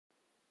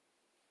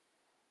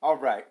All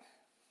right,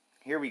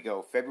 here we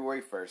go.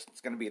 February 1st.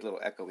 It's going to be a little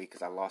echoey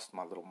because I lost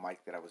my little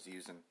mic that I was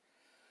using,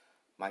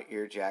 my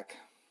ear jack.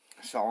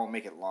 So I won't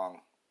make it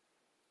long.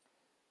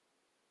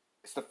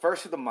 It's the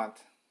first of the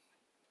month.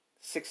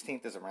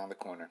 16th is around the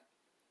corner.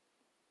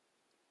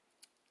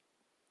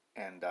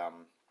 And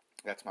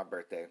that's my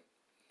birthday.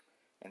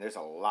 And there's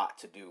a lot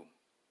to do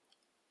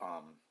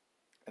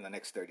in the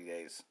next 30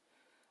 days.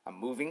 I'm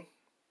moving.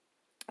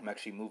 I'm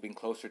actually moving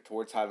closer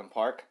towards Highland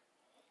Park.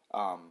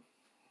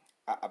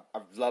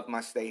 I've loved my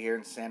stay here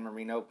in San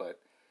Marino, but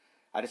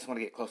I just want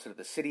to get closer to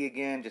the city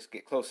again. Just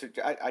get closer.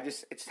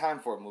 It's time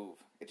for a move.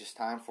 It's just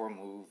time for a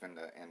move and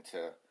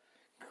to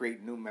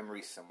create new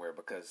memories somewhere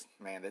because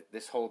man,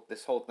 this whole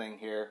thing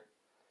here,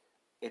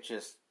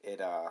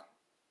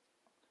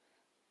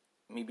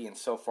 me being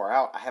so far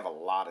out, I have a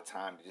lot of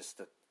time to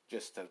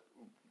just to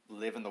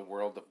live in the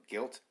world of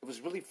guilt. It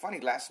was really funny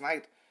last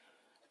night.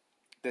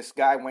 This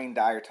guy Wayne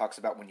Dyer talks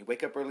about when you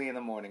wake up early in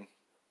the morning,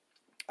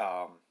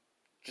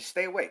 just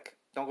stay awake.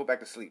 Don't go back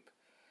to sleep.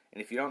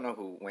 And if you don't know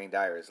who Wayne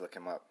Dyer is, look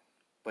him up.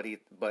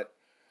 But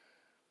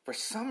for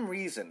some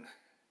reason,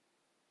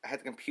 I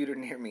had the computer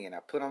near me and I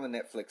put on the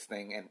Netflix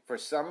thing. And for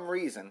some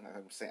reason,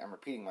 I'm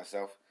repeating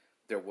myself.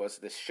 There was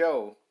this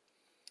show.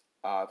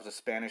 It was a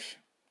Spanish,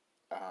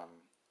 a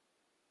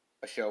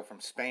show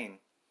from Spain,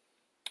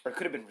 or it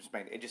could have been from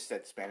Spain. It just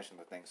said Spanish in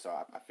the thing, so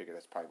I figured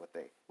that's probably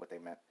what they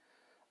meant.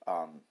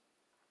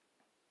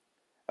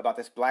 About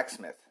this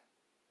blacksmith,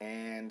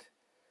 and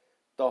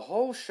the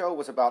whole show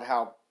was about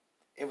how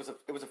it was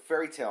a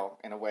fairy tale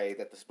in a way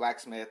that this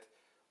blacksmith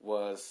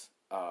was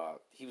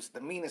he was the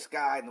meanest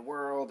guy in the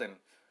world, and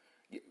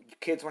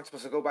kids weren't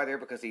supposed to go by there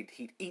because he'd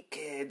eat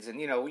kids,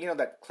 and you know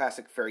that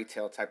classic fairy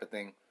tale type of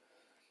thing.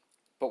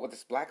 But what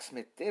this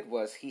blacksmith did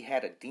was he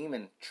had a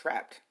demon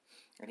trapped,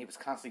 and he was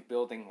constantly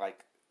building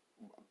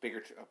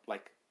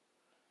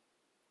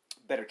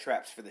better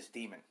traps for this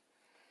demon.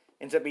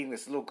 Ends up being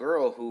this little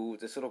girl,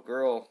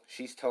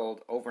 she's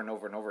told over and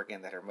over and over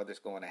again that her mother's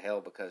going to hell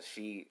because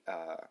she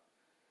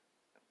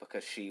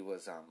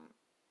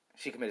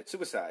committed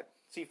suicide.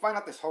 So you find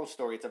out this whole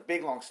story. It's a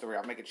big long story.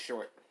 I'll make it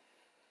short.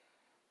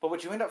 But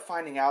what you end up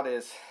finding out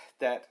is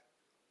that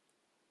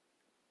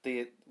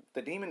the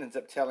demon ends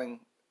up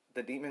telling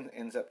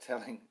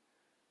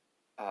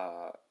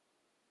about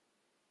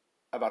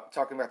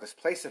talking about this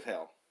place of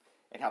hell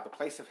and how the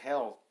place of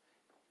hell,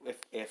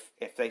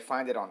 if they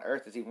find it on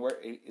earth, is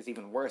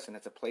even worse, and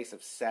it's a place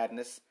of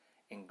sadness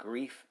and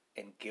grief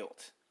and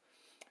guilt.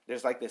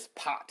 There's like this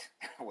pot,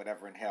 or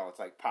whatever in hell. It's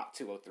like pot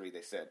 203.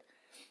 They said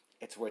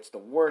it's where it's the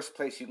worst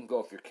place you can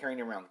go if you're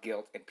carrying around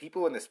guilt. And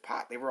people in this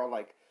pot, they were all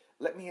like,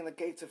 "Let me in the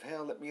gates of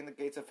hell. Let me in the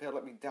gates of hell.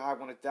 Let me die. I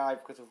want to die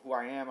because of who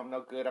I am. I'm no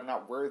good. I'm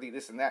not worthy.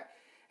 This and that."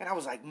 And I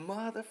was like,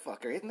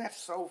 "Motherfucker, isn't that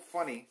so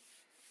funny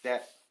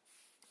that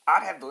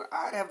I'd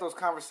have those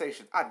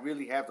conversations. I'd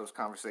really have those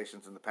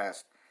conversations in the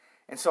past."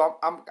 And so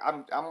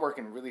I'm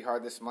working really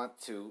hard this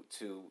month to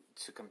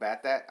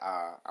combat that.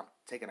 I'm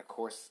taking a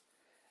course.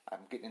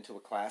 I'm getting into a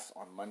class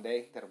on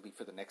Monday that'll be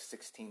for the next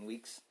 16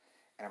 weeks,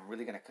 and I'm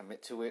really going to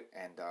commit to it.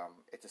 And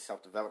it's a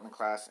self-development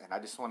class, and I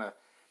just want to.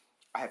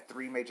 I have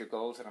 3 major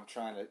goals that I'm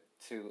trying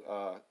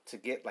to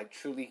get, like,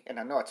 truly. And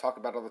I know I talk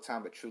about it all the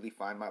time, but truly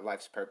find my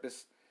life's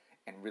purpose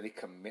and really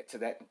commit to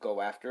that and go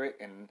after it.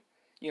 And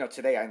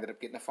today I ended up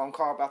getting a phone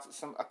call about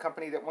a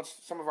company that wants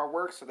some of our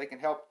work so they can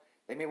help.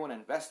 They may want to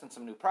invest in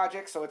some new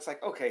projects, so it's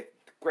like, okay,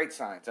 great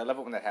signs. I love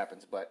it when that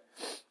happens, but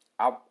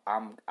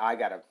I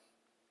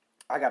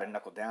gotta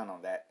knuckle down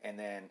on that. And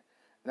then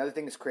another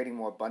thing is creating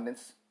more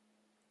abundance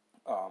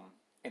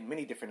in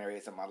many different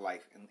areas of my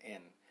life,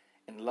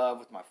 in love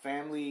with my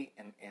family,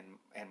 and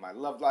my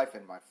love life,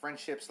 and my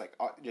friendships, like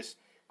just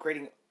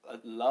creating a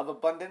love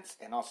abundance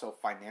and also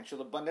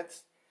financial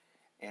abundance.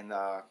 And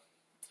the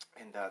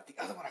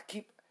other one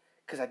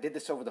because I did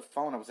this over the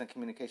phone. I was in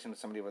communication with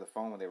somebody over the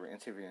phone when they were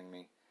interviewing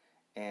me.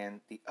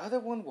 And the other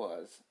one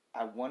was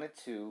I wanted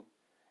to,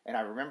 and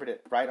I remembered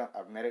it I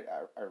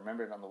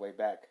remembered it on the way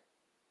back,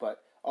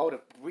 but to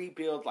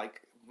rebuild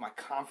like my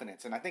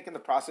confidence. And I think in the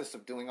process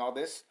of doing all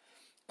this,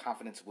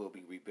 confidence will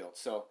be rebuilt.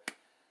 So,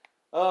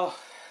 I'll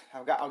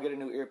get a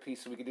new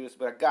earpiece so we can do this,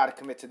 but I gotta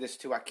commit to this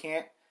too. I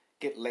can't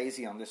get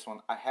lazy on this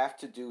one. I have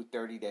to do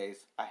 30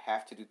 days.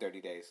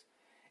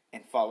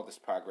 And follow this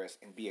progress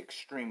and be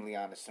extremely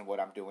honest in what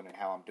I'm doing and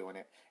how I'm doing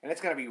it. And it's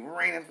going to be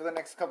raining for the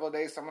next couple of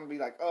days, so I'm going to be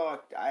like, "Oh,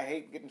 I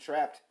hate getting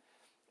trapped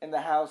in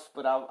the house,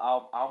 but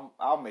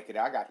I'll make it.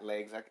 I got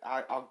legs.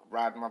 I'll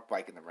ride my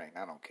bike in the rain.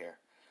 I don't care."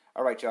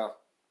 All right, y'all.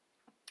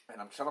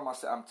 And I'm telling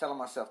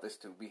myself this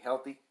too: be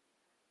healthy,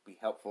 be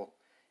helpful,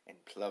 and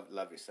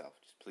love yourself.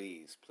 Just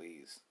please,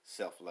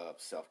 self-love,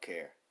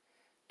 self-care.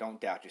 Don't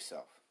doubt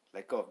yourself.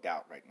 Let go of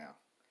doubt right now.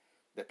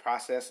 The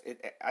process,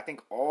 I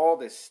think all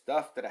this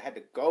stuff that I had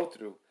to go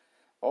through,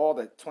 all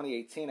the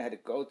 2018 I had to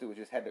go through,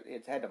 it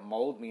had to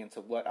mold me into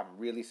what I'm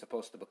really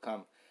supposed to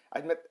become.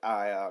 I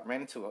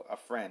ran into a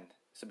friend.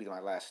 This will be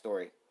my last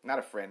story. Not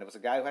a friend. It was a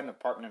guy who had an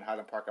apartment in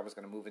Highland Park I was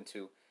going to move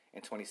into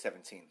in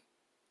 2017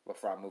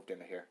 before I moved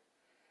into here.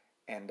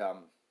 And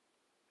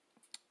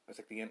was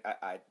like the end.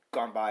 I'd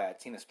gone by,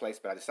 I'd seen his place,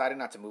 but I decided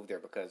not to move there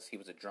because he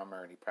was a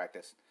drummer and he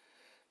practiced.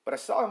 But I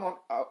saw him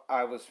on.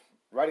 I was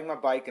riding my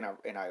bike and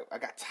I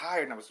got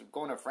tired and I was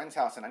going to a friend's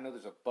house and I know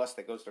there's a bus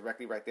that goes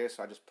directly right there,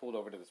 so I just pulled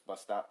over to this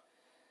bus stop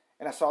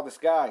and I saw this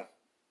guy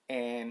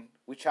and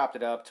we chopped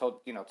it up,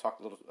 talked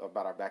a little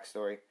about our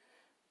backstory,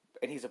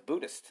 and he's a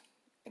Buddhist,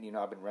 and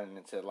I've been running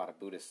into a lot of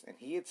Buddhists, and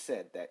he had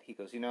said that he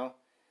goes,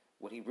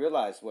 what he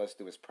realized was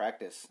through his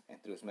practice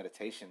and through his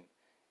meditation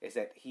is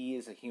that he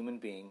is a human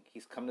being.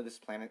 He's come to this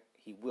planet.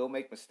 He will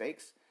make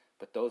mistakes,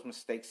 but those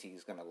mistakes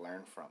he's going to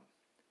learn from,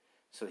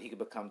 so he can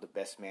become the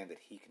best man that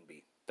he can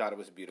be. Thought it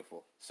was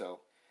beautiful. So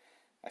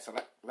that's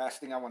the last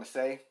thing I want to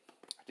say.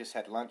 I just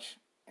had lunch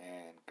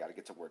and got to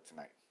get to work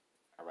tonight.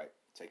 All right,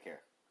 take care.